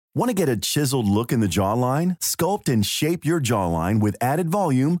Want to get a chiseled look in the jawline? Sculpt and shape your jawline with added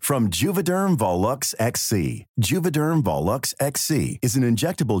volume from Juvederm Volux XC. Juvederm Volux XC is an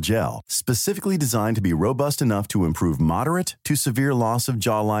injectable gel specifically designed to be robust enough to improve moderate to severe loss of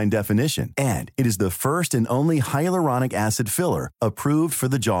jawline definition. And it is the first and only hyaluronic acid filler approved for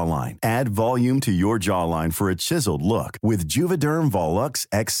the jawline. Add volume to your jawline for a chiseled look with Juvederm Volux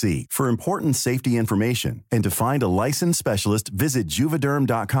XC. For important safety information and to find a licensed specialist, visit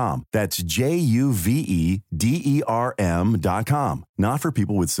juvederm.com. That's JUVEDERM.com. Not for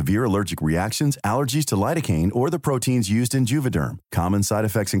people with severe allergic reactions, allergies to lidocaine, or the proteins used in Juvederm. Common side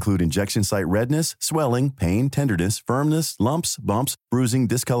effects include injection site redness, swelling, pain, tenderness, firmness, lumps, bumps, bruising,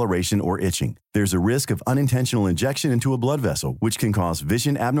 discoloration, or itching. There's a risk of unintentional injection into a blood vessel, which can cause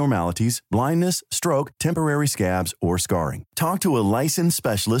vision abnormalities, blindness, stroke, temporary scabs, or scarring. Talk to a licensed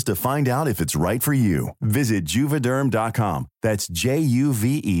specialist to find out if it's right for you. Visit Juvederm.com. That's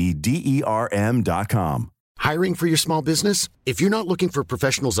JUVEDERM.com. Hiring for your small business? If you're not looking for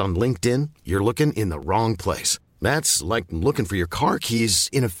professionals on LinkedIn, you're looking in the wrong place. That's like looking for your car keys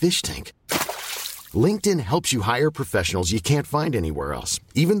in a fish tank. LinkedIn helps you hire professionals you can't find anywhere else,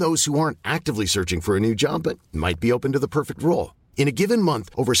 even those who aren't actively searching for a new job but might be open to the perfect role. In a given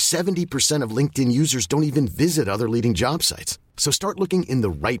month, over 70% of LinkedIn users don't even visit other leading job sites. So start looking in the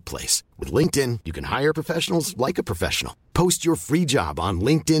right place. With LinkedIn, you can hire professionals like a professional. Post your free job on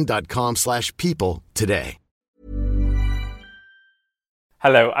linkedin.com/people today.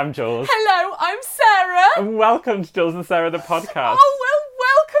 Hello, I'm Jules. Hello, I'm Sarah. And welcome to Jules and Sarah, the podcast. Oh, well,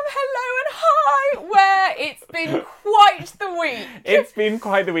 welcome, hello and hi, where it's been quite the week. It's been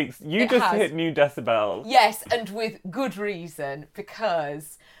quite the week. You It just has. hit new decibels. Yes, and with good reason,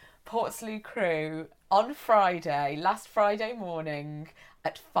 because Portslade Crew on Friday, last Friday morning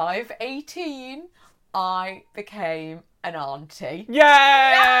at 5:18, I became an auntie.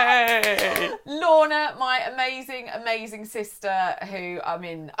 Yay! Lorna, my amazing sister, who, I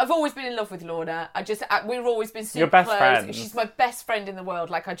mean, I've always been in love with Lorna. We've always been super Your best close. friend. She's my best friend in the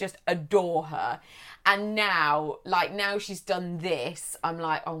world. Like, I just adore her. And now she's done this, I'm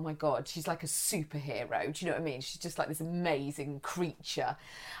like, oh my God, she's like a superhero. Do you know what I mean? She's just like this amazing creature.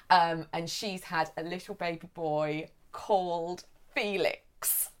 And she's had a little baby boy called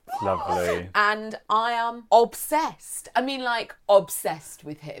Felix. Lovely. And I am obsessed. I mean, like, obsessed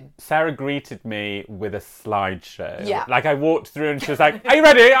with him. Sarah greeted me with a slideshow. Yeah. Like, I walked through and she was like, are you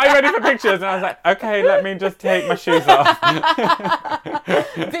ready? Are you ready for pictures? And I was like, okay, let me just take my shoes off.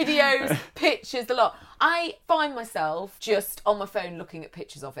 Videos, pictures, a lot. I find myself just on my phone looking at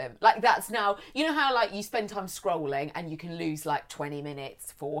pictures of him. Like, that's now, you know how, like, you spend time scrolling and you can lose, like, 20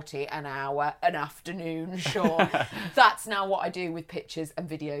 minutes, 40, an hour, an afternoon, sure. That's now what I do with pictures and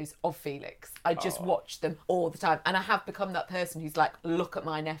videos of Felix. I just watch them all the time. And I have become that person who's like, look at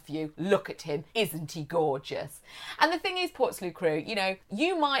my nephew, look at him, isn't he gorgeous? And the thing is, Portslade Crew, you know,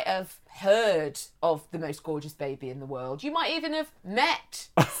 you might have heard of the most gorgeous baby in the world. You might even have met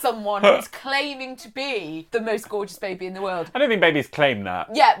someone who's claiming to be the most gorgeous baby in the world. I don't think babies claim that.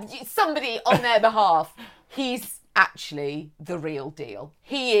 Yeah, somebody on their behalf. He's actually the real deal.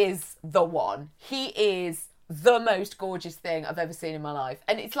 He is the one. He is the most gorgeous thing I've ever seen in my life.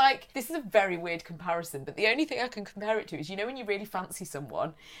 And it's like, this is a very weird comparison, but the only thing I can compare it to is, you know, when you really fancy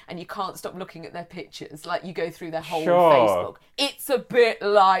someone and you can't stop looking at their pictures, like you go through their whole Facebook. It's a bit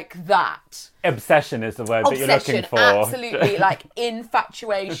like that. Obsession is the word that you're looking for. Absolutely, like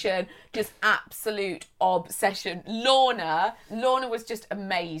infatuation, just absolute obsession. Lorna was just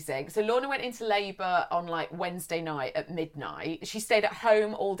amazing. So Lorna went into labour on like Wednesday night at midnight. She stayed at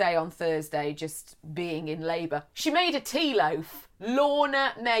home all day on Thursday, just being in labour. She made a tea loaf.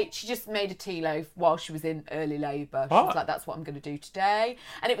 She just made a tea loaf while she was in early labour. She was like, that's what I'm going to do today.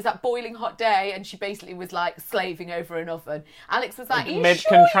 And it was that boiling hot day, and she basically was like slaving over an oven. Alex was like, are you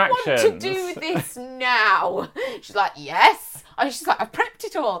sure you want to do this now? She's like, yes. And she's like, I prepped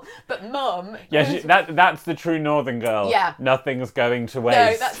it all. But Mum... Yeah, that's the true Northern girl. Yeah. Nothing's going to waste.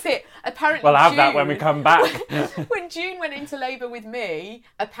 No, that's it. Apparently we'll have that when we come back. When June went into labour with me,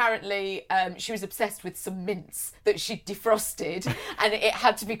 apparently she was obsessed with some mince that she'd defrosted and it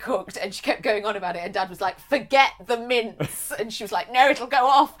had to be cooked, and she kept going on about it, and Dad was like, forget the mince. And she was like, no, it'll go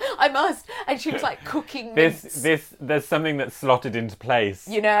off. I must. And she was like cooking mince. There's something that's slotted into place,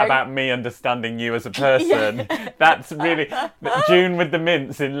 you know, about me understanding you as a person. Yeah. That's really... June with the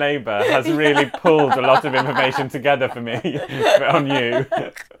mince in labour has really pulled a lot of information together for me on you.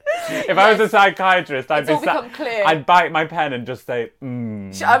 If I was a psychiatrist, I'd bite my pen and just say,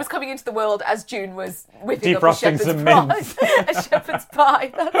 I was coming into the world as June was whipping up a Defrosting shepherd's some pie. mince. A shepherd's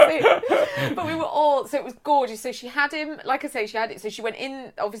pie, that's it. But we were all, so it was gorgeous. So she had him, like I say, so she went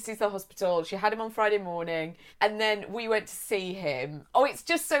in, obviously, to the hospital. She had him on Friday morning, and then we went to see him. Oh, it's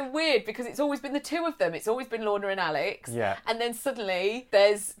just so weird because it's always been the two of them. It's always been Lorna and Alex. Yeah. And then suddenly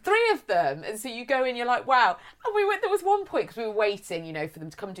there's three of them. And so you go in, you're like, wow. And there was one point, because we were waiting, for them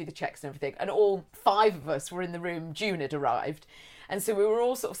to come do the checks and everything. And all five of us were in the room. June had arrived. And so we were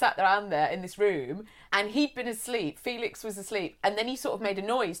all sort of sat around there in this room, and he'd been asleep. Felix was asleep. And then he sort of made a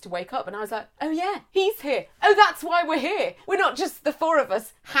noise to wake up. And I was like, oh yeah, he's here. Oh, that's why we're here. We're not just the four of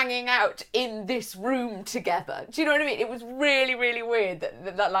us hanging out in this room together. Do you know what I mean? It was really, really weird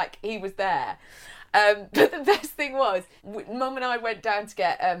that like, he was there. But the best thing was, Mum and I went down to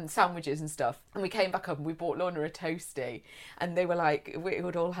get sandwiches and stuff, and we came back up and we bought Lorna a toastie, and they were like, we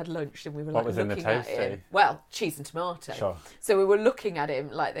had all had lunch, and we were What like was in the looking at toastie? him. Well, cheese and tomato. Sure. So we were looking at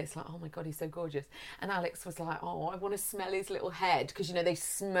him like this, like, oh my God, he's so gorgeous. And Alex was like, oh, I want to smell his little head, because they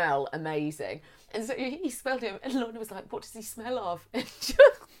smell amazing. And so he smelled him, and Lorna was like, what does he smell of? And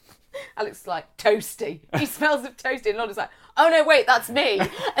Alex was like, toasty. He smells of toasty. And Lorna's like, oh no, wait, that's me.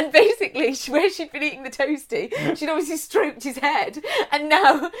 And basically, where she'd been eating the toasty, she'd obviously stroked his head. And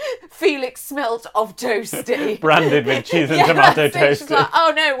now Felix smelt of toasty. Branded with cheese and tomato that's it. toasty. She's like,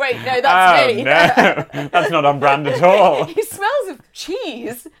 oh no, wait, no, that's me. No, that's not on brand at all. He smells of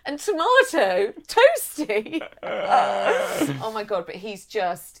cheese and tomato toasty. Oh my God, but he's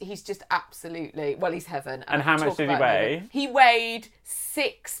just absolutely, well, he's heaven. And how much Talk did he about weigh? heaven. He weighed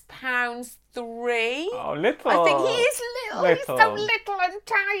 6 pounds 3. Oh, little. I think he is little. He's so Little. little and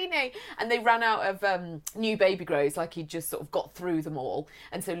tiny. And they ran out of new baby grows, like he just sort of got through them all.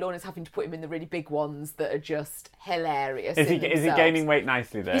 And so Lorna's having to put him in the really big ones that are just hilarious. Is he themselves. gaining weight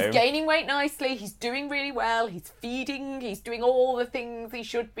nicely though? He's gaining weight nicely. He's doing really well. He's feeding. He's doing all the things he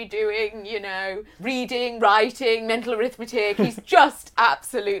should be doing, reading, writing, mental arithmetic. He's just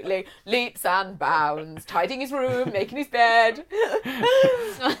absolutely leaps and bounds, tidying his room, making his bed.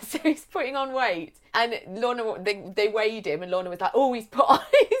 So he's putting on weight. And Lorna, they weighed him, and Lorna was like, oh, he's put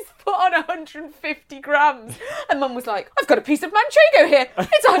on 150 grams. And Mum was like, I've got a piece of manchego here.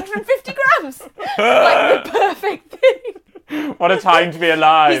 It's 150 grams. Like the perfect thing. What a time to be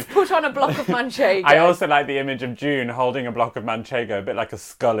alive. He's put on a block of manchego. I also like the image of June holding a block of manchego, a bit like a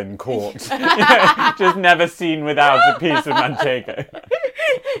skull in court. Just never seen without a piece of manchego.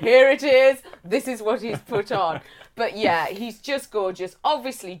 Here it is. This is what he's put on. But yeah, he's just gorgeous.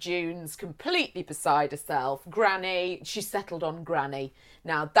 Obviously, June's completely beside herself. Granny, she's settled on Granny.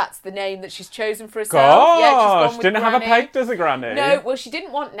 Now, that's the name that she's chosen for herself. Gosh, Yeah, she's gone with didn't have a Granny. pegged as a granny. No, well, she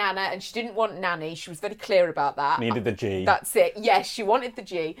didn't want Nana and she didn't want Nanny. She was very clear about that. Needed the G. That's it. Yes, she wanted the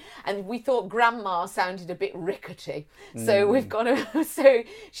G. And we thought Grandma sounded a bit rickety. So we've got to... So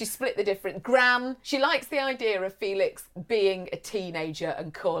she split the different... Gran. She likes the idea of Felix being a teenager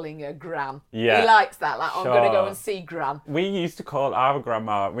and calling her Gran. Yeah. He likes that. Like, I'm going to go Sure. and see Gran. We used to call our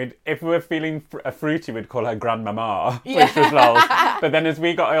grandma, if we were feeling fruity, we'd call her Grandmama, Yeah. which was lols. But then as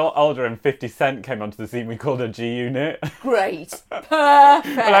we got older and 50 Cent came onto the scene, we called her G-Unit. Great.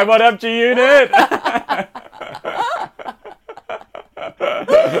 Perfect. Like, what up, G-Unit?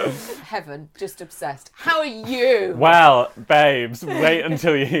 Heaven. Just obsessed. How are you? Well, babes, wait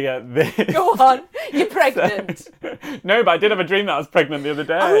until you hear this. Go on. You're pregnant. No, but I did have a dream that I was pregnant the other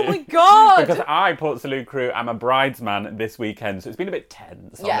day. Oh my God. Because I, Port Salut crew, am a bridesman this weekend, so it's been a bit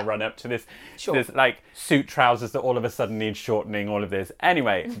tense Yeah. on the run up to this. Sure. This like suit trousers that all of a sudden need shortening. All of this.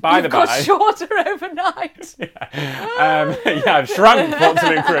 Anyway, by the You've got by, shorter overnight. yeah, I've shrunk Port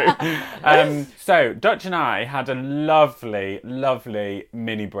Salut crew. So Dutch and I had a lovely, lovely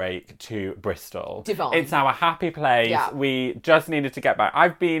mini break to Bristol. Divine. It's our happy place. Yeah. We just needed to get back.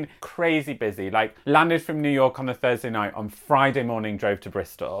 I've been crazy busy. Like, landed from New York on a Thursday night. On Friday morning, drove to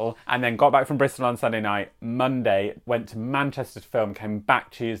Bristol. And then got back from Bristol on Sunday night. Monday, went to Manchester to film. Came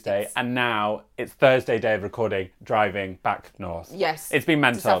back Tuesday. Yes. And now it's Thursday day of recording, driving back north. Yes. It's been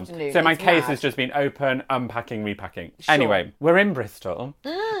This mental. afternoon. So my It's case mad. has just been open, unpacking, repacking. Sure. Anyway, we're in Bristol.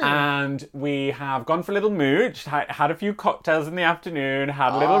 And we have gone for a little mooch. Had a few cocktails in the afternoon.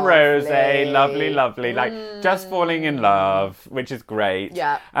 Had a little rosé. Lovely. Like, just falling in love, which is great.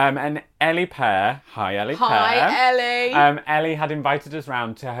 Yeah. And Ellie Pear, hi Ellie Pear. Hi, Ellie. Ellie had invited us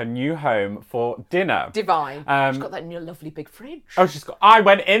round to her new home for dinner. Divine. She's got that new lovely big fridge. Oh, I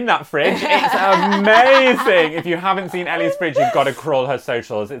went in that fridge. It's amazing. If you haven't seen Ellie's fridge, you've got to crawl her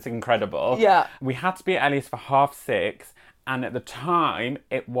socials. It's incredible. Yeah. We had to be at Ellie's for 6:30, and at the time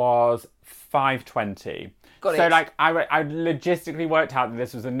it was 5:20. Got So it. like I logistically worked out that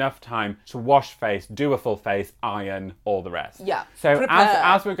this was enough time to wash face, do a full face, iron, all the rest. Yeah. So Prepare.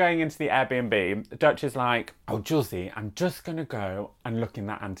 as we're going into the Airbnb, Dutch is like, oh, Julesy, I'm just going to go and look in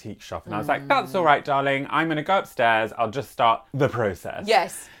that antique shop. And I was like, that's all right, darling. I'm going to go upstairs. I'll just start the process.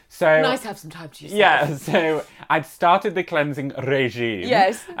 Yes. So Nice to have some time to yourself. yeah, so I'd started the cleansing regime.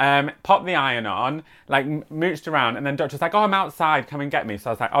 Yes. Popped the iron on, like mooched around, and then Dutch was like, oh, I'm outside, come and get me. So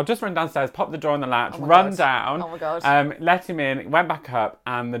I was like, I'll just run downstairs, pop the door on the latch, my run God. down. Oh my God. Let him in, went back up,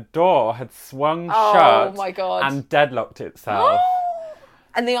 and the door had swung Oh shut my God. and deadlocked itself.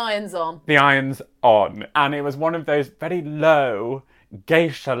 And the iron's on. The iron's on, and it was one of those very low,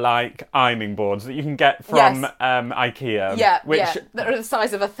 geisha-like ironing boards that you can get from Yes. IKEA. Yeah, which yeah. That are the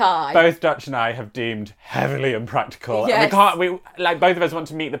size of a thigh. both Dutch and I have deemed heavily impractical. Yes. And we both of us want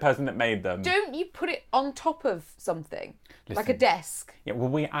to meet the person that made them. Don't you put it on top of something? Like a Listen. desk? Yeah,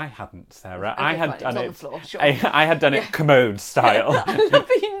 well, I hadn't, Sarah. Okay, I had fine, it done was on it. the floor, sure. I had done it commode style. I love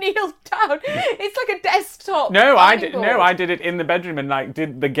that you kneeled down. It's like a desktop. No, ironing board. I did it in the bedroom and like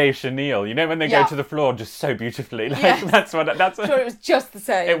did the geisha kneel. You know when they Yeah. go to the floor just so beautifully. Like Yes. that's Sure, it was just the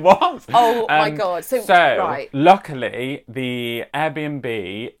same. it was. Oh my God. So, right. Luckily, the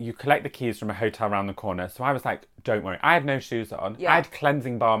Airbnb, you collect the keys from a hotel around the corner. So I was like, don't worry. I had no shoes on. Yeah. I had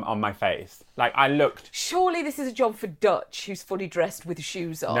cleansing balm on my face. Like I looked. Surely this is a job for Dutch, who's fully dressed with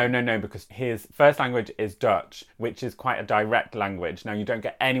shoes on. No, because his first language is Dutch, which is quite a direct language. Now, you don't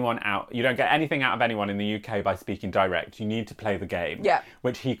get anything out of anyone in the UK by speaking direct. You need to play the game, Yeah.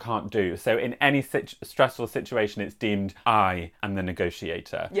 which he can't do. So in any stressful situation, it's deemed I am the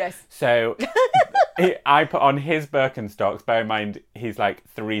negotiator. Yes. So I put on his Birkenstocks, bear in mind he's like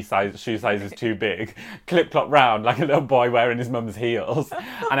 3 shoe sizes too big, clip-clop round like a little boy wearing his mum's heels.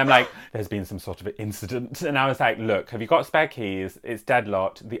 And I'm like, there's been some sort of incident. And I was like, look, have you got spare keys? It's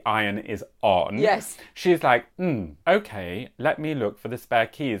deadlocked. The iron is on. Yes. She's like, okay, let me look for the spare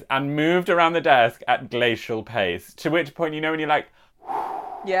keys. And moved around the desk at glacial pace. To which point, you know, when you're like,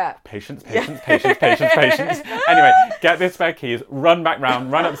 Yeah. patience. Anyway, get the spare keys, run back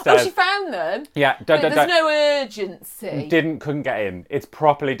round, run Oh, upstairs. she found them? Yeah, But there's no urgency. couldn't get in. It's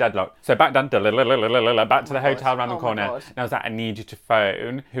properly deadlocked. So back down, back to the hotel around the Oh my corner. God. And I was like, I need you to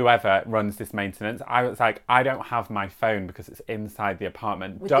phone whoever runs this maintenance. I was like, I don't have my phone because it's inside the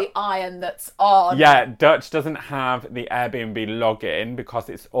apartment. With the iron that's on. Yeah, Dutch doesn't have the Airbnb login because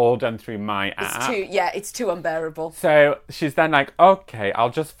it's all done through my app. It's too unbearable. So she's then like, okay, I'll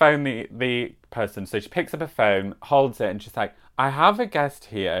just phone the person. So she picks up a phone, holds it, and she's like, I have a guest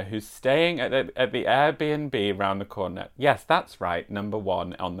here who's staying at the Airbnb around the corner. Yes, that's right, number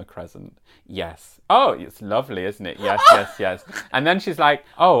 1 on the Crescent. Yes. Oh, it's lovely, isn't it? Yes, yes. And then she's like,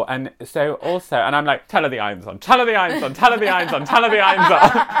 oh, and so also, and I'm like, tell her the iron's on, tell her the iron's on, tell her the iron's on, tell her the iron's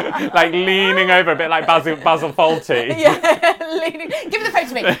on. Like leaning over a bit like Basil Fawlty. Yeah, leaning. Give the phone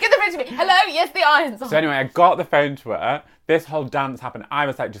to me. Hello, yes, the iron's on. So anyway, I got the phone to her. This whole dance happened. I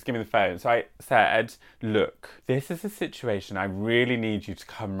was like, just give me the phone. So I said, look, this is a situation. I really need you to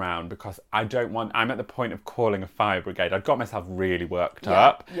come round because I'm at the point of calling a fire brigade. I'd got myself really worked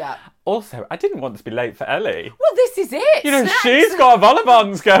up. Yeah. Also, I didn't want to be late for Ellie. Well, this is it. You know, Snacks. she's got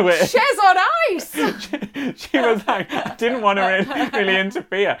volleyball going. Shares on ice. She was like, I didn't want to really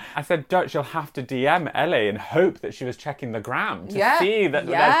interfere. I said, Dutch, you'll have to DM Ellie and hope that she was checking the gram to see that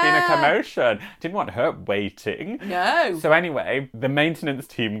there's been a commotion. Didn't want her waiting. No. So anyway, the maintenance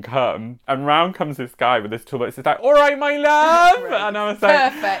team come and round comes this guy with this toolbox. He's like, all right, my love. Right. And I was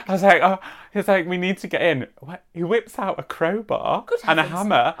like, Perfect. I was like, oh. He's like, we need to get in. What? He whips out a crowbar and a heavens.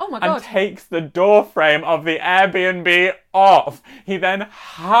 hammer Oh my God. and takes the door frame of the Airbnb off. He then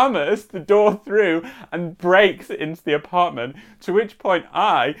hammers the door through and breaks into the apartment, to which point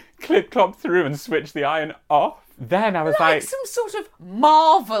I clip-clop through and switch the iron off. Then I was like some sort of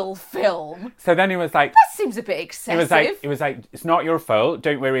Marvel film. so then he was like, That seems a bit excessive. It was like, it's not your fault.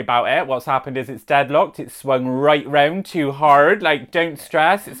 Don't worry about it. What's happened is it's deadlocked. It's swung right round too hard. Like, don't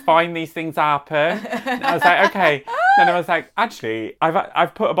stress. It's fine. These things happen. And I was like, okay. Then I was like, actually,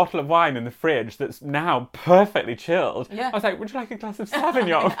 I've put a bottle of wine in the fridge that's now perfectly chilled. Yeah. I was like, would you like a glass of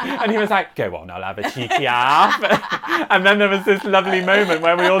Sauvignon? And he was like, go on, I'll have a cheeky half. And then there was this lovely moment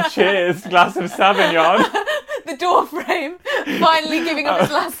where we all cheersed glass of Sauvignon. The door frame finally giving up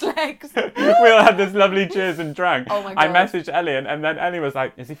its last legs. We all had this lovely cheers and drank. Oh my I God. messaged Ellie and then Ellie was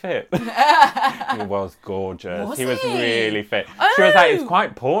like, is he fit? He was gorgeous. Was he was he? really fit. She was like, it's Oh.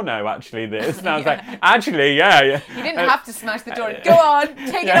 quite porno actually this. And I was like, actually, yeah. You didn't have to smash the door. Go on,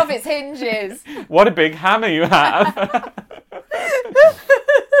 take it off its hinges. What a big hammer you have.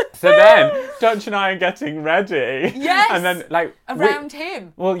 So then Dutch and I are getting ready. Yes. And then, like... Around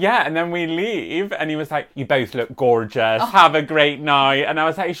him. Well, yeah, and then we leave, and he was like, you both look gorgeous, have a great night. And I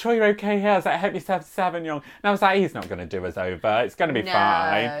was like, you sure you're okay here? I was like, I hope you're 7 young. And I was like, he's not going to do us over. It's going to be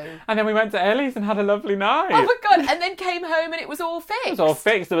fine. And then we went to Ellie's and had a lovely night. Oh my God. And then came home and it was all fixed. It was all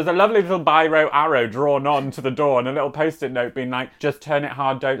fixed. There was a lovely little biro arrow drawn on to the door and a little post-it note being like, just turn it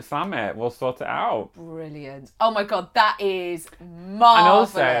hard, don't slam it. We'll sort it out. Brilliant. Oh my God, that is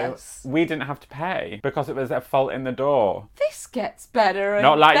marvellous. And also, we didn't have to pay because it was a fault in the door. This gets better and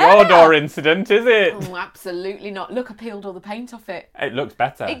Not like better. your door incident, is it? Oh, absolutely not. Look, I peeled all the paint off it. It looks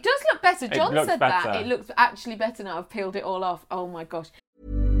better. It does look better. John looks said better. that. It looks actually better now. I've peeled it all off. Oh my gosh.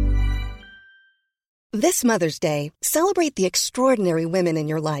 This Mother's Day, celebrate the extraordinary women in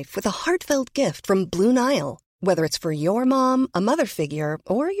your life with a heartfelt gift from Blue Nile. Whether it's for your mom, a mother figure,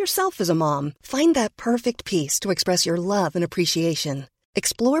 or yourself as a mom, find that perfect piece to express your love and appreciation.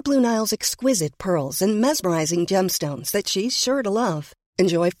 Explore Blue Nile's exquisite pearls and mesmerizing gemstones that she's sure to love.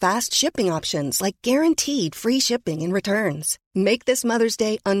 Enjoy fast shipping options like guaranteed free shipping and returns. Make this Mother's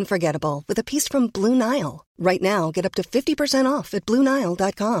Day unforgettable with a piece from Blue Nile. Right now, get up to 50% off at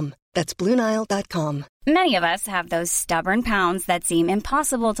BlueNile.com. That's BlueNile.com. Many of us have those stubborn pounds that seem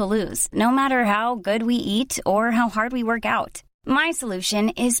impossible to lose, no matter how good we eat or how hard we work out. My solution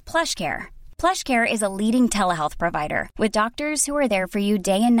is PlushCare. PlushCare is a leading telehealth provider with doctors who are there for you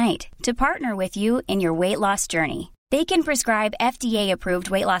day and night to partner with you in your weight loss journey. They can prescribe FDA-approved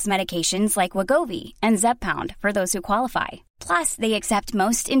weight loss medications like Wegovy and Zepbound for those who qualify. Plus, they accept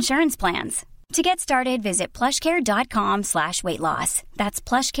most insurance plans. To get started, visit plushcare.com/weightloss. That's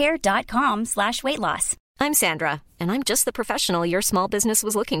plushcare.com/weightloss. I'm Sandra, and I'm just the professional your small business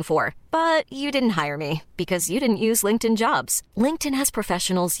was looking for. But you didn't hire me because you didn't use LinkedIn Jobs. LinkedIn has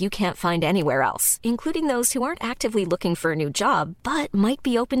professionals you can't find anywhere else, including those who aren't actively looking for a new job, but might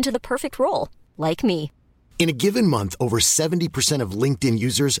be open to the perfect role, like me. In a given month, over 70% of LinkedIn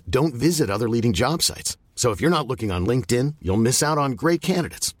users don't visit other leading job sites. So if you're not looking on LinkedIn, you'll miss out on great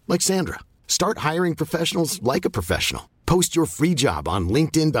candidates like Sandra. Start hiring professionals like a professional. Post your free job on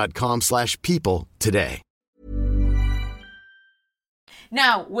linkedin.com/people today.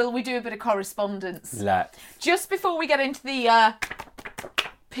 Now, will we do a bit of correspondence? Let's. Just before we get into the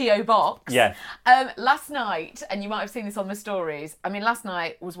P.O. box. Yes. Last night, and you might have seen this on my stories, last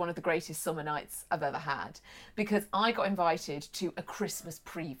night was one of the greatest summer nights I've ever had because I got invited to a Christmas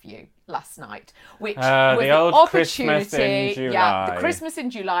preview last night, which was the the old opportunity. Christmas in July. Yeah, the Christmas in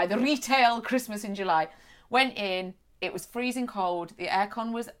July, the retail Christmas in July. Went in. It was freezing cold. The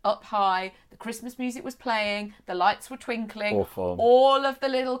aircon was up high. The Christmas music was playing. The lights were twinkling. Awful. All of the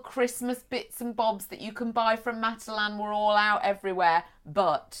little Christmas bits and bobs that you can buy from Matalan were all out everywhere.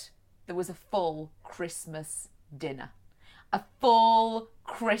 But there was a full Christmas dinner. A full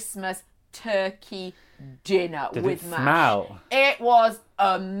Christmas turkey dinner with mash. Smell? It was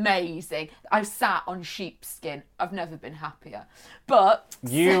amazing. I sat on sheepskin. I've never been happier. But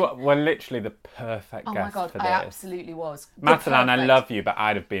You were literally the perfect oh guest my God, for I this. absolutely was. Matalan, I Perfect. love you, but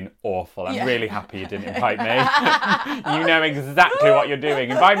I'd have been awful. I'm Yeah. really happy you didn't invite me. You know exactly what you're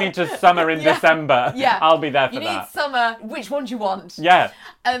doing. Invite me to summer in December. Yeah. I'll be there for You need that. summer. Which one do you want? Yeah.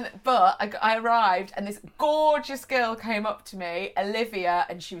 But I arrived and this gorgeous girl came up to me, Olivia,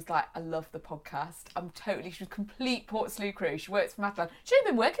 and she was like, I love the podcast. She was complete Portslade crew. She works for Matalan. She'd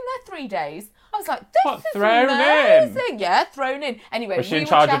been working there 3 days. I was like, this is thrown amazing. in? Yeah, thrown in. Anyway, Was she in were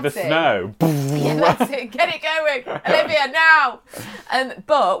charge of the chatting. snow? Yeah, that's it. Get it going. Olivia, now.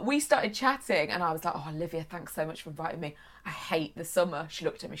 But we started chatting and I was like, oh, Olivia, thanks so much for inviting me. I hate the summer. She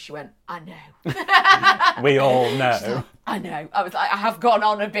looked at me, she went, I know. We all know. I know. I was like, I have gone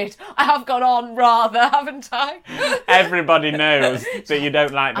on a bit. I have gone on rather, haven't I? Everybody knows that you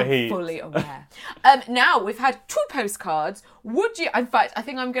don't like the I'm heat. fully aware. Now, we've had 2 postcards. Would you... In fact, I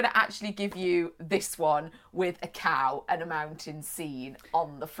think I'm going to actually give you this one with a cow and a mountain scene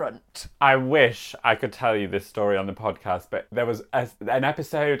on the front. I wish I could tell you this story on the podcast, but there was an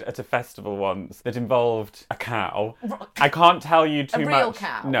episode at a festival once that involved a cow. I can't tell you too A much. real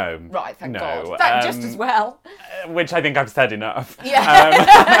cow? No. Right, thank no. God. That just as well. Which I think I've said enough.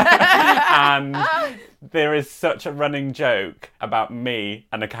 Yeah. And there is such a running joke about me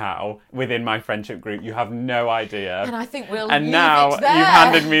and a cow within my friendship group. You have no idea. And I think we'll And leave now it there. you've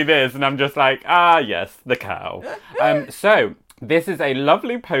handed me this, and I'm just like, yes, the cow. So this is a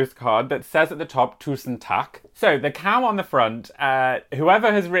lovely postcard that says at the top, Tusen tak. So the cow on the front,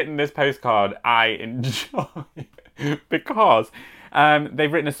 whoever has written this postcard, I enjoy because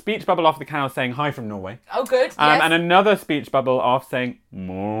they've written a speech bubble off the cow saying hi from Norway. Oh, good. Yes. And another speech bubble off saying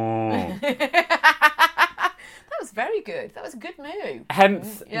moo. That was was very good. That was a good move.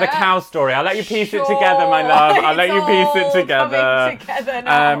 Hence the Yeah. cow story. I'll let you piece it Sure. together, my love. I'll let It's you piece it all together. coming together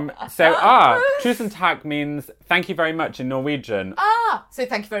now. Tusen takk means thank you very much in Norwegian. So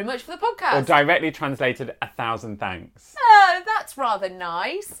thank you very much for the podcast. Or directly translated, 1,000 thanks. Oh, that's rather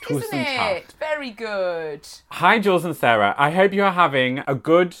nice, isn't Tusen it? takk. Very good. Hi, Jules and Sarah. I hope you are having a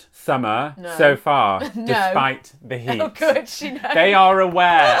good summer so far, despite the heat. Oh, good. She knows. They are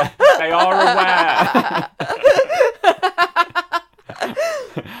aware. They are aware.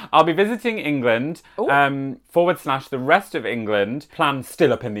 I'll be visiting England, / the rest of England, plans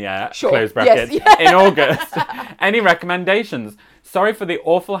still up in the air, Sure. close brackets, Yes, yeah. in August. Any recommendations? Sorry for the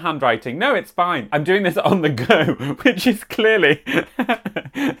awful handwriting. No, it's fine. I'm doing this on the go, which is clearly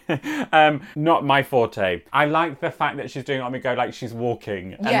not my forte. I like the fact that she's doing it on the go like she's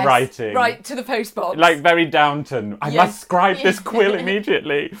walking and Yes, writing. right to the postbox. Like very Downton. I Yes. must scribe this quill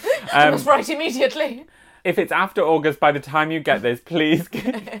immediately. I must write immediately. If it's after August, by the time you get this, please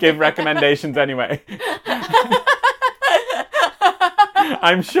give recommendations anyway.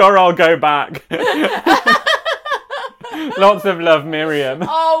 I'm sure I'll go back. Lots of love, Miriam.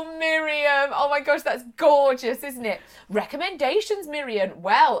 Oh, Miriam. Oh my gosh, that's gorgeous, isn't it? Recommendations, Miriam.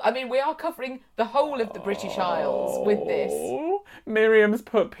 Well, I mean, we are covering the whole of the British Isles with this. Oh, Miriam's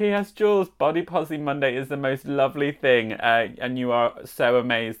put P.S. Jules, Body Posse Monday is the most lovely thing, and you are so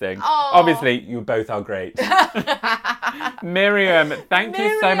amazing. Oh. Obviously, you both are great. Miriam, thank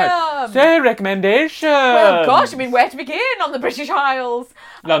you so much. Miriam. So, recommendations. Well, gosh, I mean, where to begin on the British Isles?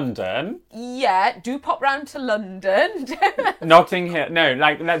 London. Yeah, do pop round to London. Notting Hill. No,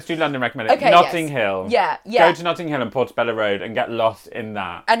 let's do London recommendations. Okay, Notting yes. Hill. Yeah, yeah. Go to Notting Hill and Portobello Road and get lost in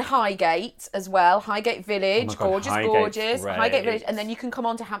that. And Highgate as well. Highgate Village. Oh my God, gorgeous, Highgate's gorgeous. great. Highgate Village. And then you can come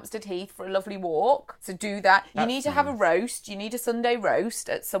on to Hampstead Heath for a lovely walk. So do that. You need to have a roast. You need a Sunday roast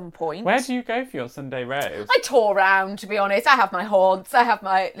at some point. Where do you go for your Sunday roast? I tour around, to be honest. I have my haunts. I have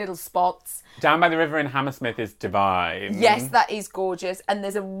my little spots. Down by the river in Hammersmith is divine. Yes, that is gorgeous. And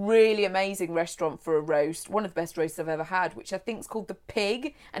there's a really amazing restaurant for a roast. One of the best roasts I've ever had, which I think is called The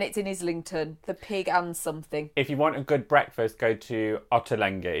Pig. And it's in Islington. The Pig and something. If you want a good breakfast, go to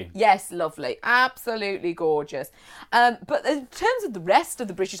Ottolenghi. Yes, lovely. Absolutely gorgeous. But in terms of the rest of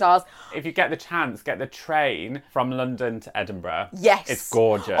the British Isles, If you get the chance, get the train from London to Edinburgh. yes. It's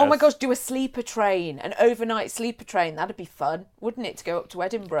gorgeous. Oh my gosh, do a sleeper train. An overnight sleeper train. That'd be fun, wouldn't it, to go up to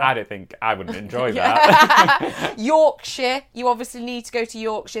Edinburgh? I don't think I wouldn't enjoy that. Yorkshire. You obviously need to go to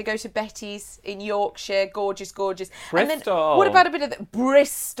Yorkshire. Go to Betty's in Yorkshire. Gorgeous, gorgeous. And then, Bristol. what about a bit of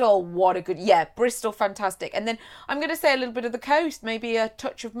Bristol? What a good... Yeah, Bristol, fantastic. And then I'm going to say a little bit of the coast. Maybe a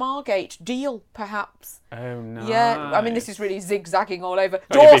touch of Margate. Deal, perhaps. Oh, no. Yeah, I mean, this is really zigzagging all over.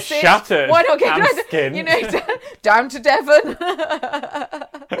 Oh, you'd be Dorset. shattered. Why not get Hampskins. you know, down to Devon?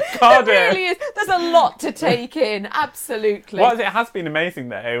 Cardiff. There really is. There's a lot to take in. Absolutely. What it has been amazing,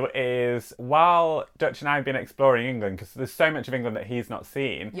 though, is while Dutch and I have been exploring England, because there's so much of England that he's not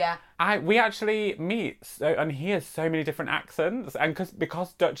seen, Yeah. we actually meet and hear so many different accents. And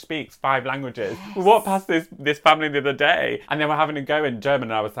because Dutch speaks 5 languages, we walked past this family the other day, and they were having a go in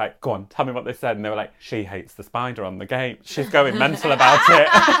German, and I was like, go on, tell me what they said. And they were like, she hates the spider on the gate. She's going mental about it.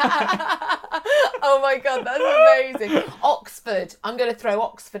 Oh my God, that's amazing. Oxford. I'm going to throw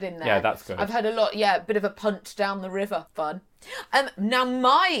Oxford in there. Yeah, that's good. I've had a lot, a bit of a punt down the river. Fun. Now,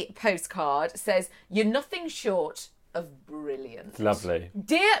 my postcard says, you're nothing short of brilliant. Lovely.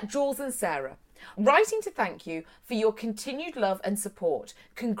 Dear Jules and Sarah, writing to thank you for your continued love and support.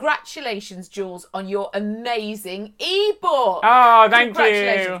 Congratulations, Jules, on your amazing ebook. Oh, thank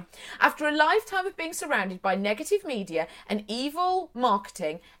Congratulations. you. After a lifetime of being surrounded by negative media and evil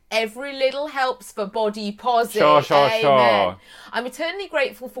marketing, every little helps for Body Posse. Sure. Amen. I'm eternally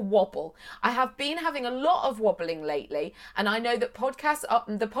grateful for Wobble. I have been having a lot of wobbling lately, and I know that the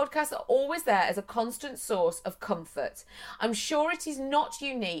podcasts are always there as a constant source of comfort. I'm sure it is not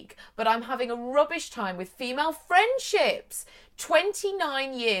unique, but I'm having a rubbish time with female friendships.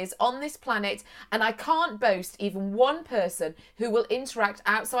 29 years on this planet, and I can't boast even one person who will interact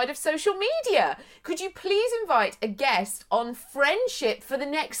outside of social media. Could you please invite a guest on friendship for the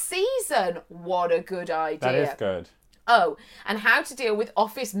next season? What a good idea. That is good. Oh, and how to deal with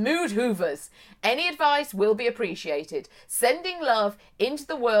office mood hoovers. Any advice will be appreciated. Sending love into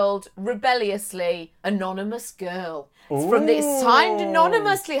the world rebelliously, Anonymous Girl. It's from this signed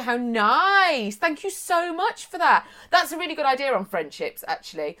anonymously. How nice. Thank you so much for that. That's a really good idea on friendships,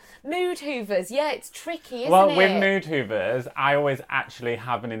 actually. Mood hoovers. Yeah, it's tricky, isn't it? Well, with mood hoovers, I always actually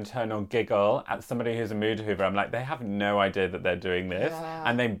have an internal giggle at somebody who's a mood hoover. I'm like, they have no idea that they're doing this.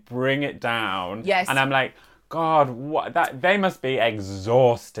 And they bring it down. Yes. And I'm like, God, they must be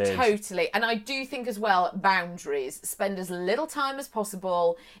exhausted. Totally. And I do think as well, boundaries. Spend as little time as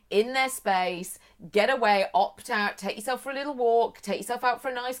possible in their space. Get away, opt out, take yourself for a little walk, take yourself out for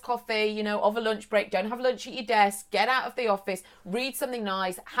a nice coffee, of a lunch break. Don't have lunch at your desk. Get out of the office. Read something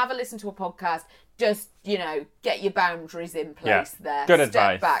nice. Have a listen to a podcast. Just, get your boundaries in place there. Good Step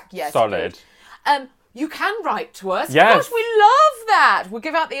advice. back. Yes, solid. Good. You can write to us. Yes. Gosh, we love that. We'll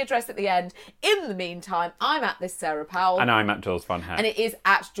give out the address at the end. In the meantime, I'm at this Sarah Powell. And I'm at Jules Von Heck. And it is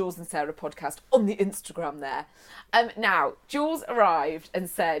at Jules and Sarah Podcast on the Instagram there. Now, Jules arrived and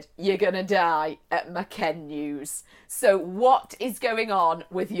said, you're going to die at McKen News. So what is going on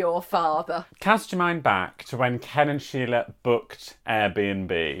with your father? Cast your mind back to when Ken and Sheila booked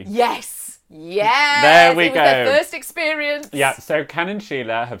Airbnb. Yes. Yes. There we it was go. Their first experience. Yeah, so Ken and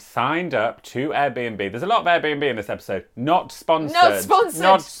Sheila have signed up to Airbnb. There's a lot of Airbnb in this episode. Not sponsored. Not sponsored.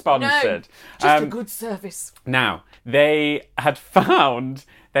 Not sponsored. No, just a good service. Now, they had found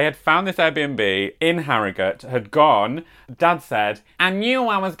this Airbnb in Harrogate, had gone. Dad said, I knew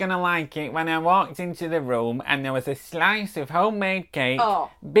I was going to like it when I walked into the room and there was a slice of homemade cake,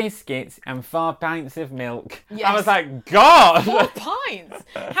 biscuits and 4 pints of milk. Yes. I was like, God! 4 pints?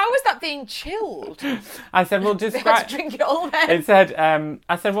 How is that being chilled? I said, well, They had describe... to drink it all then. It said,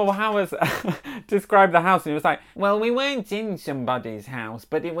 I said, well, how was... describe the house. And he was like, well, we weren't in somebody's house,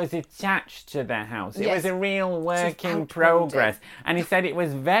 but it was attached to their house. It was a real work in progress. And he said it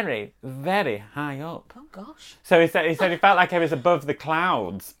was very, very high up. Oh, gosh. So he said it felt like it was above the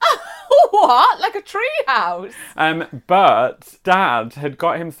clouds. What? Like a tree house? But Dad had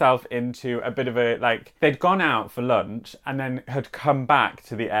got himself into a bit of they'd gone out for lunch and then had come back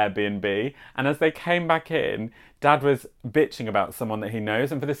to the Airbnb. And as they came back in, Dad was bitching about someone that he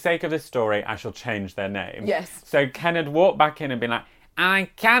knows. And for the sake of this story, I shall change their name. Yes. So Ken had walked back in and been like, I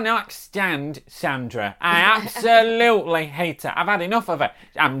cannot stand Sandra. I absolutely hate her. I've had enough of her.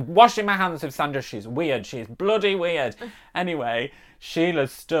 I'm washing my hands of Sandra. She's weird. She's bloody weird. Anyway, Sheila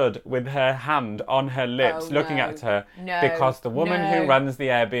stood with her hand on her lips looking at her because the woman who runs the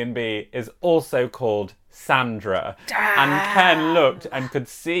Airbnb is also called Sandra. And Ken looked and could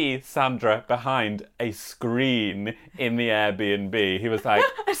see Sandra behind a screen in the Airbnb. He was like,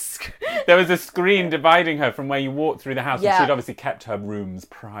 there was a screen dividing her from where you walked through the house, and she'd obviously kept her rooms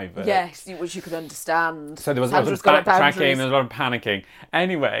private. Yes, which you could understand. So there was a lot of backtracking, there was a lot of panicking.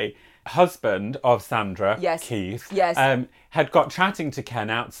 Anyway, husband of Sandra, Keith, had got chatting to Ken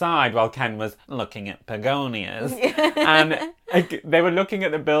outside while Ken was looking at begonias. And they were looking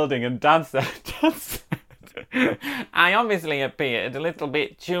at the building, and Dad said, I obviously appeared a little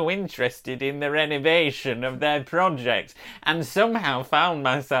bit too interested in the renovation of their project and somehow found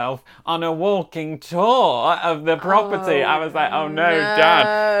myself on a walking tour of the property. I was like, oh no,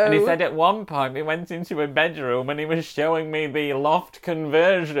 Dad. And he said at one point we went into a bedroom and he was showing me the loft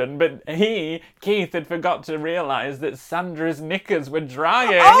conversion, but Keith, had forgot to realise that Sandra's knickers were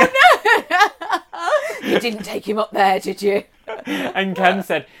drying. Oh no! You didn't take him up there, did you? And Ken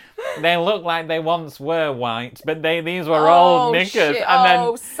said, they look like they once were white, but these were old knickers. Shit. And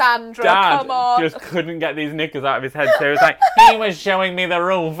then Sandra, Dad come on. just couldn't get these knickers out of his head. So he was like, he was showing me the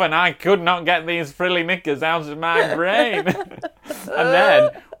roof and I could not get these frilly knickers out of my brain. And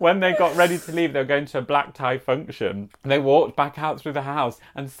then when they got ready to leave, they were going to a black tie function. They walked back out through the house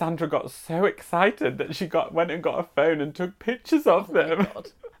and Sandra got so excited that she went and got a phone and took pictures of them.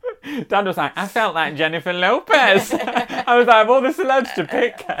 Dad was like, I felt like Jennifer Lopez. I was like, of all the celebs to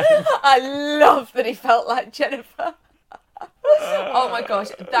pick. I love that he felt like Jennifer. Oh my gosh,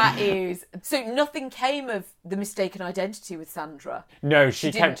 that is... So nothing came of the mistaken identity with Sandra? No,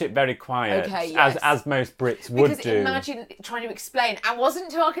 she kept it very quiet, okay, yes. as most Brits would do. Because imagine trying to explain, I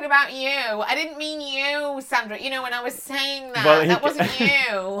wasn't talking about you. I didn't mean you, Sandra. You know, when I was saying that, that wasn't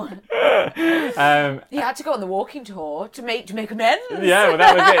you. He had to go on the walking tour to make amends. Yeah, well,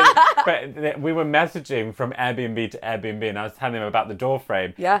 that was it. But we were messaging from Airbnb to Airbnb and I was telling him about the door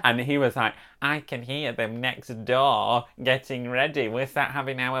frame. Yeah. And he was like, I can hear them next door getting ready. We're sat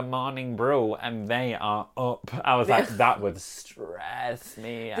having our morning brew and they are up. I was like, that would stress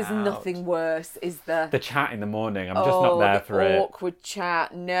me out. There's nothing worse, is there? The chat in the morning. I'm just not there for it. Awkward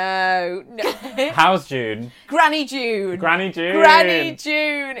chat. No. How's June? Granny June. Granny June. Granny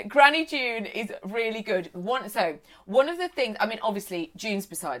June. Granny June is really good. One of the things, I mean, obviously, June's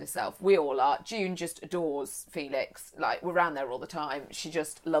beside herself. We all are. June just adores Felix. Like, we're around there all the time. She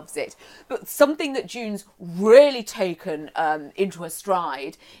just loves it. But something that June's really taken into her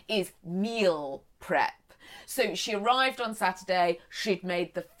stride is meal prep. So she arrived on Saturday, she'd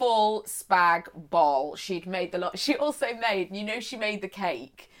made the full spag bol. She'd made she also made, she made the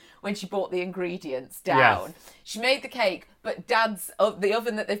cake when she bought the ingredients down. Yes. She made the cake, but Dad's, the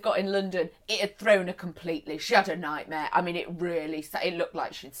oven that they've got in London, it had thrown her completely. She had a nightmare. I mean, it looked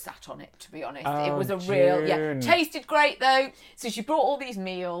like she'd sat on it, to be honest. It was a real, tasted great though. So she brought all these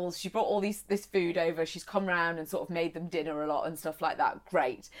meals, she brought all this food over. She's come round and sort of made them dinner a lot and stuff like that.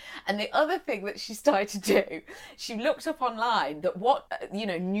 Great. And the other thing that she started to do, she looked up online that what,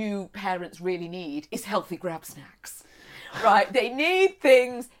 new parents really need is healthy grab snacks. Right, they need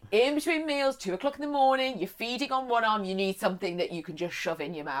things in between meals, 2:00 in the morning, you're feeding on one arm, you need something that you can just shove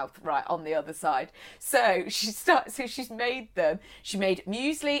in your mouth, right, on the other side. So she's made them. She made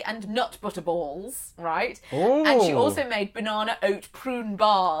muesli and nut butter balls, right? Ooh. And she also made banana oat prune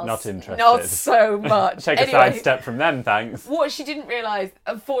bars. Not interested. Not so much. Take a side step from them, thanks. What she didn't realise,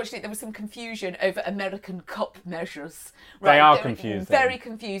 unfortunately, there was some confusion over American cup measures. Right? They are confusing. Very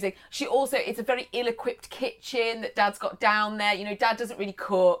confusing. It's a very ill-equipped kitchen that Dad's got down there. Dad doesn't really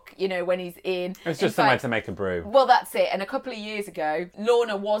cook, when he's in. It's just somewhere to make a brew. Well, that's it. And a couple of years ago,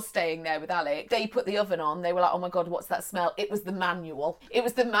 Lorna was staying there with Alec. They put the oven on. They were like, oh my God, what's that smell? It was the manual. It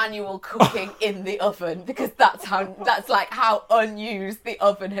was the manual cooking in the oven, because that's like how unused the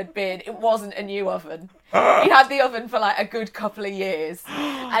oven had been. It wasn't a new oven. He had the oven for like a good couple of years.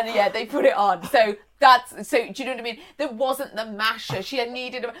 And yeah, they put it on. So do you know what I mean? There wasn't the masher. She had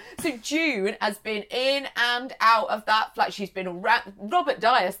needed So June has been in and out of that flat. She's been around. Robert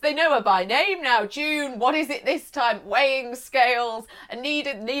Dias, they know her by name now. June, what is it this time? Weighing scales. And need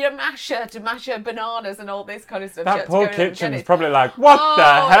a masher to mash her bananas and all this kind of stuff. That poor kitchen's probably like, what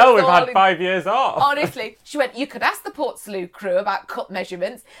the hell? We've had 5 years off. Honestly, she went, you could ask the Portslade crew about cup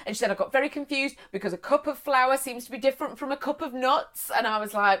measurements. And she said, I got very confused because a cup of flour seems to be different from a cup of nuts. And I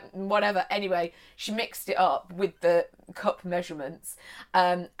was like, whatever. Anyway, she mixed it up with the cup measurements,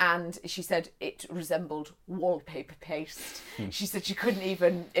 and she said it resembled wallpaper paste. She said she couldn't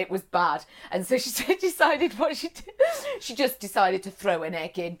even, it was bad. And so she decided what she did. She just decided to throw an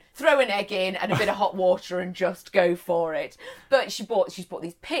egg in and a bit of hot water and just go for it. But she's bought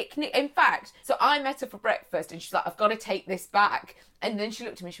these picnic, in fact, so I met her for breakfast and she's like, I've got to take this back. And then she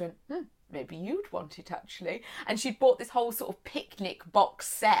looked at me, she went, maybe you'd want it actually. And she'd bought this whole sort of picnic box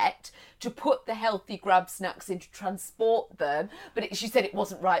set to put the healthy grab snacks in to transport them. But she said it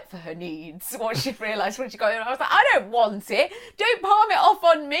wasn't right for her needs. What she'd realised when she got in, I was like, I don't want it. Don't palm it off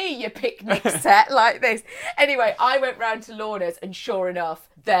on me, your picnic set like this. Anyway, I went round to Lorna's and sure enough,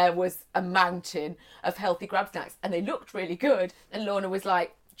 there was a mountain of healthy grab snacks and they looked really good. And Lorna was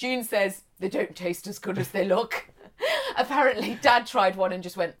like, June says they don't taste as good as they look. Apparently, Dad tried one and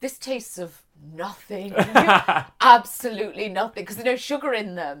just went, this tastes of nothing. Absolutely nothing, because there's no sugar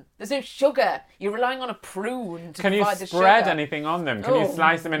in them. There's no sugar. You're relying on a prune to provide the sugar. Can you spread anything on them? Can you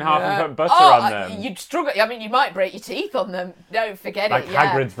slice them in half and put butter on them? You'd struggle. I mean, you might break your teeth on them. Don't forget like it. Like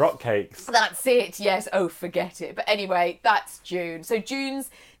Hagrid's rock cakes. That's it, yes. Oh, forget it. But anyway, that's June. So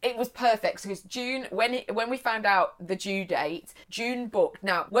it was perfect because June, when we found out the due date, June booked.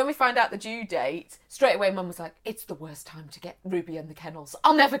 Now, when we found out the due date, straight away Mum was like, it's the worst time to get Ruby in the kennels.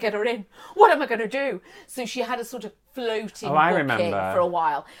 I'll never get her in. What am I going to do? So she had a sort of floating booking for a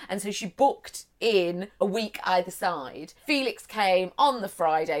while. And so she booked in a week either side. Felix came on the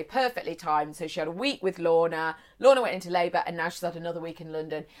Friday, perfectly timed. So she had a week with Lorna. Lorna went into labour and now she's had another week in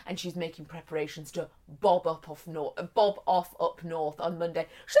London and she's making preparations to bob off up north on Monday.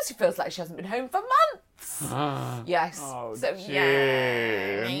 She feels like she hasn't been home for months. Yes. Oh, so June.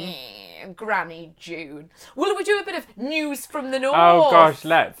 Yeah. Granny June. Will we do a bit of news from the north? Oh gosh,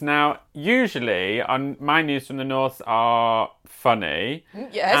 let's. Now, usually on my news from the north are funny.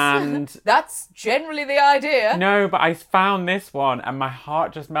 Yes. And that's generally the idea. No, but I found this one and my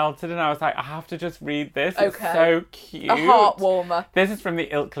heart just melted and I was like, I have to just read this. Okay. It's so cute. A heart warmer. This is from the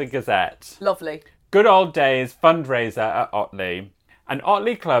Ilkley Gazette. Lovely. Good Old Days fundraiser at Otley. An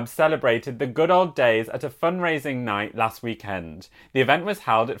Otley club celebrated the good old days at a fundraising night last weekend. The event was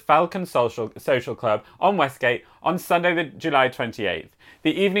held at Falcon Social Club on Westgate on Sunday, July 28th.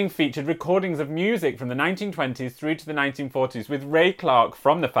 The evening featured recordings of music from the 1920s through to the 1940s, with Ray Clark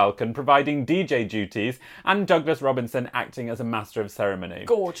from the Falcon providing DJ duties and Douglas Robinson acting as a master of ceremony.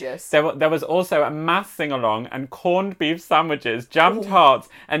 Gorgeous. There was also a mass sing-along and corned beef sandwiches, jam tarts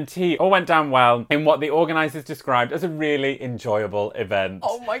and tea all went down well in what the organisers described as a really enjoyable event.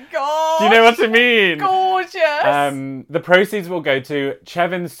 Oh my God! Do you know what I mean? Gorgeous! The proceeds will go to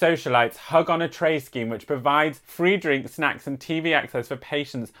Cheven's Socialites Hug on a Tray scheme, which provides free drinks, snacks and TV access for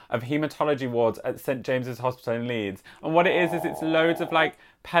patients of haematology wards at St James's Hospital in Leeds. And what it is it's loads of like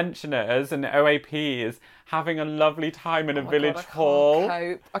pensioners and OAPs having a lovely time in a village hall.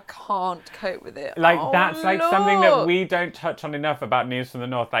 I can't cope with it. Like, that's like something that we don't touch on enough about News from the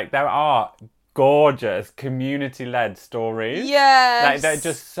North. Like, there are gorgeous community-led stories. Yes. Like, they're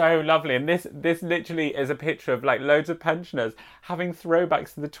just so lovely. And this literally is a picture of like loads of pensioners having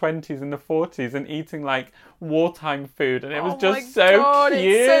throwbacks to the 20s and the 40s and eating like wartime food. And it was just so cute.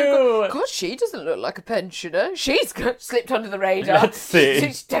 It's so good. God, she doesn't look like a pensioner. She's slipped under the radar. Let's see.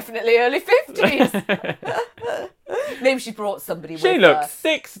 She's definitely early 50s. Maybe she brought somebody with her. She looks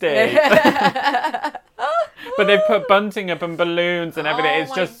 60. But they've put bunting up and balloons and everything.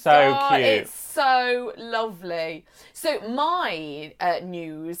 It's just so cute. It's so lovely. So my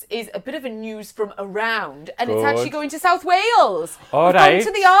news is a bit of a news from around, and it's actually going to South Wales. We've gone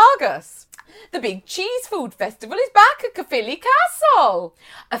to the Argus. The Big Cheese Food Festival is back at Caerphilly Castle.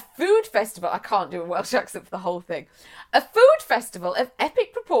 A food festival, I can't do a Welsh accent for the whole thing. A food festival of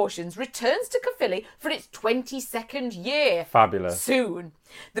epic proportions returns to Caerphilly for its 22nd year. Fabulous. Soon.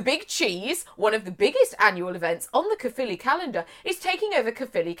 The Big Cheese, one of the biggest annual events on the Caerphilly calendar, is taking over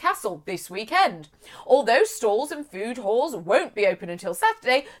Caerphilly Castle this weekend. Although stalls and food halls won't be open until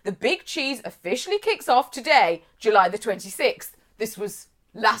Saturday, the Big Cheese officially kicks off today, July the 26th. This was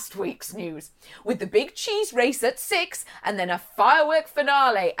last week's news, with the Big Cheese race at 6 and then a firework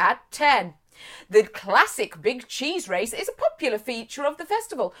finale at 10. The classic Big Cheese race is a popular feature of the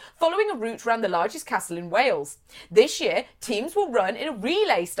festival, following a route around the largest castle in Wales. This year, teams will run in a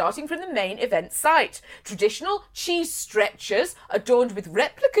relay starting from the main event site. Traditional cheese stretchers, adorned with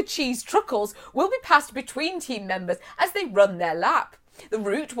replica cheese truckles, will be passed between team members as they run their lap. The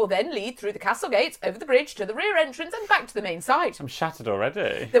route will then lead through the castle gates, over the bridge, to the rear entrance and back to the main site. I'm shattered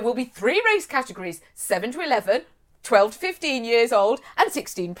already. There will be 3 race categories, 7 to 11, 12 to 15 years old and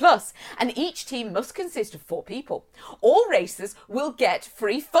 16 plus, and each team must consist of 4 people. All racers will get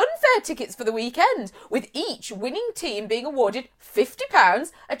free funfair tickets for the weekend, with each winning team being awarded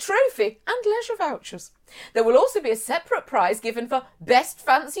 £50, a trophy and leisure vouchers. There will also be a separate prize given for best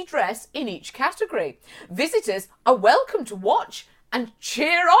fancy dress in each category. Visitors are welcome to watch and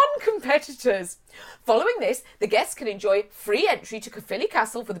cheer on competitors. Following this, the guests can enjoy free entry to Caerphilly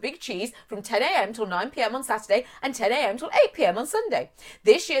Castle for the Big Cheese from 10 a.m. till 9 p.m. on Saturday and 10 a.m. till 8 p.m. on Sunday.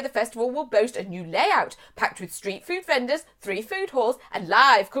 This year, the festival will boast a new layout packed with street food vendors, 3 food halls and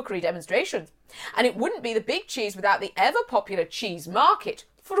live cookery demonstrations. And it wouldn't be the Big Cheese without the ever-popular cheese market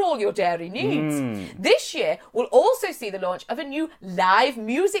for all your dairy needs. This year will also see the launch of a new live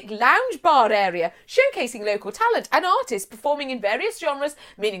music lounge bar area, showcasing local talent and artists performing in various genres,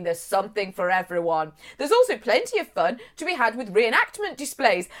 meaning there's something for everyone. There's also plenty of fun to be had with reenactment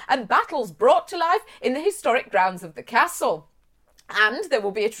displays and battles brought to life in the historic grounds of the castle. And there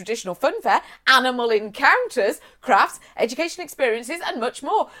will be a traditional fun fair, animal encounters, crafts, education experiences and much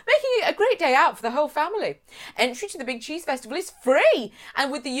more, making it a great day out for the whole family. Entry to the Big Cheese Festival is free, and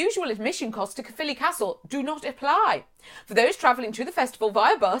with the usual admission costs to Caerphilly Castle do not apply. For those travelling to the festival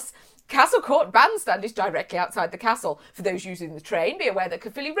via bus, Castle Court Bandstand is directly outside the castle. For those using the train, be aware that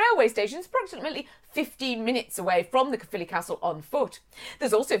Caerphilly railway station is approximately 15 minutes away from the Caerphilly Castle on foot.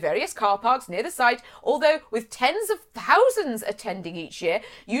 There's also various car parks near the site, although with tens of thousands attending each year,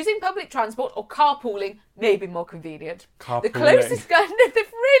 using public transport or carpooling may be more convenient. Carpooling. The closest, they've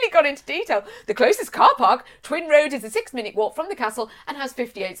really gone into detail. The closest car park, Twin Road, is a 6-minute walk from the castle and has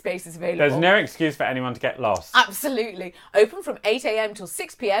 58 spaces available. There's no excuse for anyone to get lost. Absolutely. Open from 8 a.m. till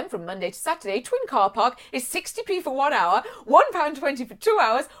 6 p.m. from Monday to Saturday. Twin car park is 60p for 1 hour, £1.20 for 2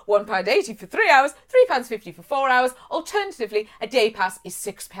 hours, £1.80 for 3 hours, £3.50 for 4 hours. Alternatively, a day pass is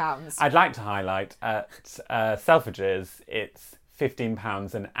 £6. I'd like to highlight at Selfridges, it's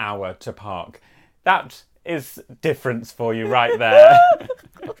 £15 an hour to park. That is difference for you right there.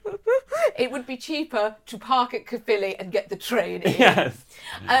 It would be cheaper to park at Caerphilly and get the train in. Yes.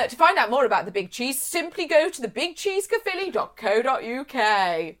 To find out more about the Big Cheese, simply go to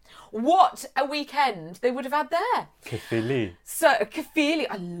thebigcheesecaerphilly.co.uk. What a weekend they would have had there. Caerphilly. So, Caerphilly,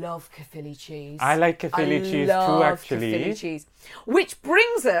 I love Caerphilly cheese. I like Caerphilly cheese too, actually. Caerphilly cheese. Which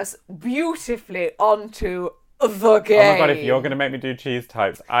brings us beautifully onto the game. Oh my God, if you're going to make me do cheese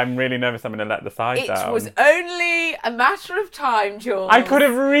types, I'm really nervous I'm going to let the side down. It was only a matter of time, Jules. I could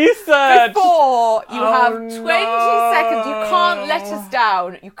have researched. Before you have 20 no. seconds. You can't let us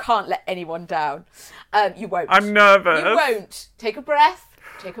down. You can't let anyone down. You won't. I'm nervous. You won't. Take a breath.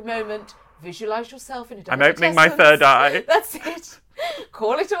 Take a moment. Visualise yourself in a I'm opening my third eye. That's it.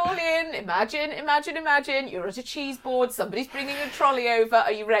 Call it all in. Imagine. You're at a cheese board. Somebody's bringing a trolley over.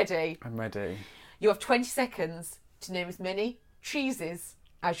 Are you ready? I'm ready. You have 20 seconds to name as many cheeses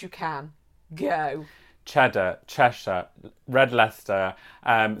as you can. Go. Cheddar, Cheshire, Red Leicester,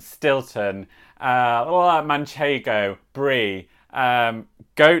 Stilton, Manchego, Brie,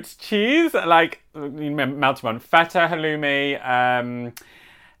 goat cheese, like melted one, feta, halloumi,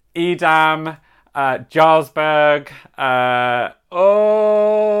 Edam, Jarlsberg,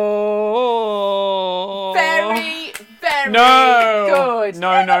 Very, very no! good.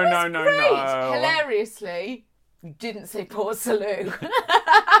 No. Great. Hilariously, you didn't say Port Salut.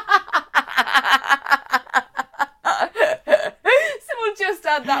 Someone just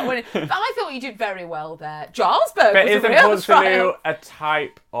add that one in. But I thought you did very well there. Jarlsberg But was isn't a real Port Salut triumph. a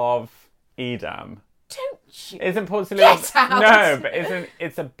type of Edam? Don't you? Isn't Port Salut? Get out. No, but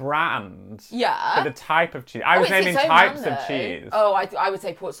it's a brand. Yeah. For the type of cheese. I was it's its naming own types man, of though. cheese. Oh, I would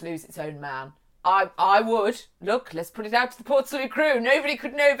say Port Salut's its own man. I would. Look, let's put it out to the Port Salut crew. Nobody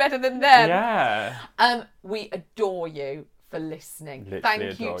could know better than them. Yeah. We adore you for listening. Literally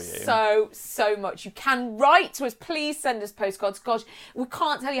Thank you adore you. so much. You can write to us. Please send us postcards. Gosh, we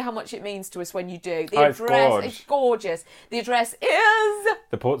can't tell you how much it means to us when you do. The address is gorgeous. The address is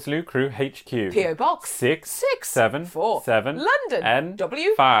the Port Salut Crew HQ. PO Box 677 London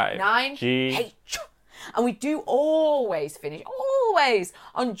NW5 9H. And we do always finish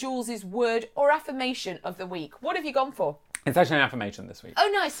on Jules's word or affirmation of the week. What have you gone for? It's actually an affirmation this week. Oh,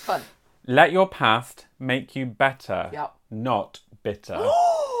 nice, fun. Let your past make you better, Yep. not bitter.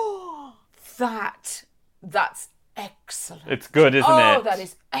 That's excellent. It's good, isn't it? Oh, that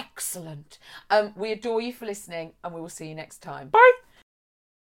is excellent. We adore you for listening, and we will see you next time. Bye.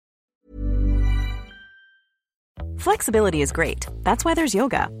 Flexibility is great. That's why there's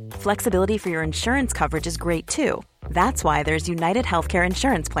yoga. Flexibility for your insurance coverage is great too. That's why there's United Healthcare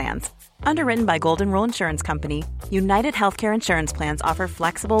Insurance Plans. Underwritten by Golden Rule Insurance Company, United Healthcare Insurance Plans offer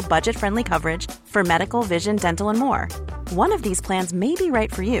flexible, budget-friendly coverage for medical, vision, dental, and more. One of these plans may be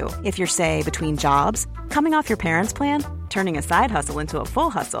right for you if you're, say, between jobs, coming off your parents' plan, turning a side hustle into a full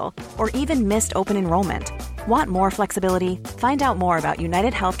hustle, or even missed open enrollment. Want more flexibility? Find out more about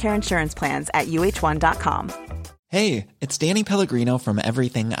United Healthcare Insurance Plans at uh1.com. Hey, it's Danny Pellegrino from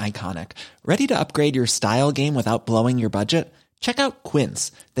Everything Iconic. Ready to upgrade your style game without blowing your budget? Check out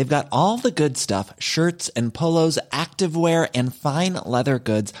Quince. They've got all the good stuff, shirts and polos, activewear, and fine leather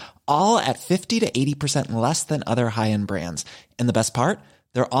goods, all at 50 to 80% less than other high-end brands. And the best part?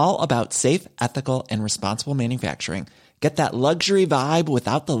 They're all about safe, ethical, and responsible manufacturing. Get that luxury vibe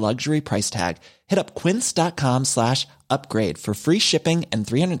without the luxury price tag. Hit up quince.com/upgrade for free shipping and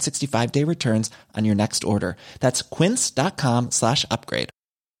 365-day returns on your next order. That's quince.com/upgrade.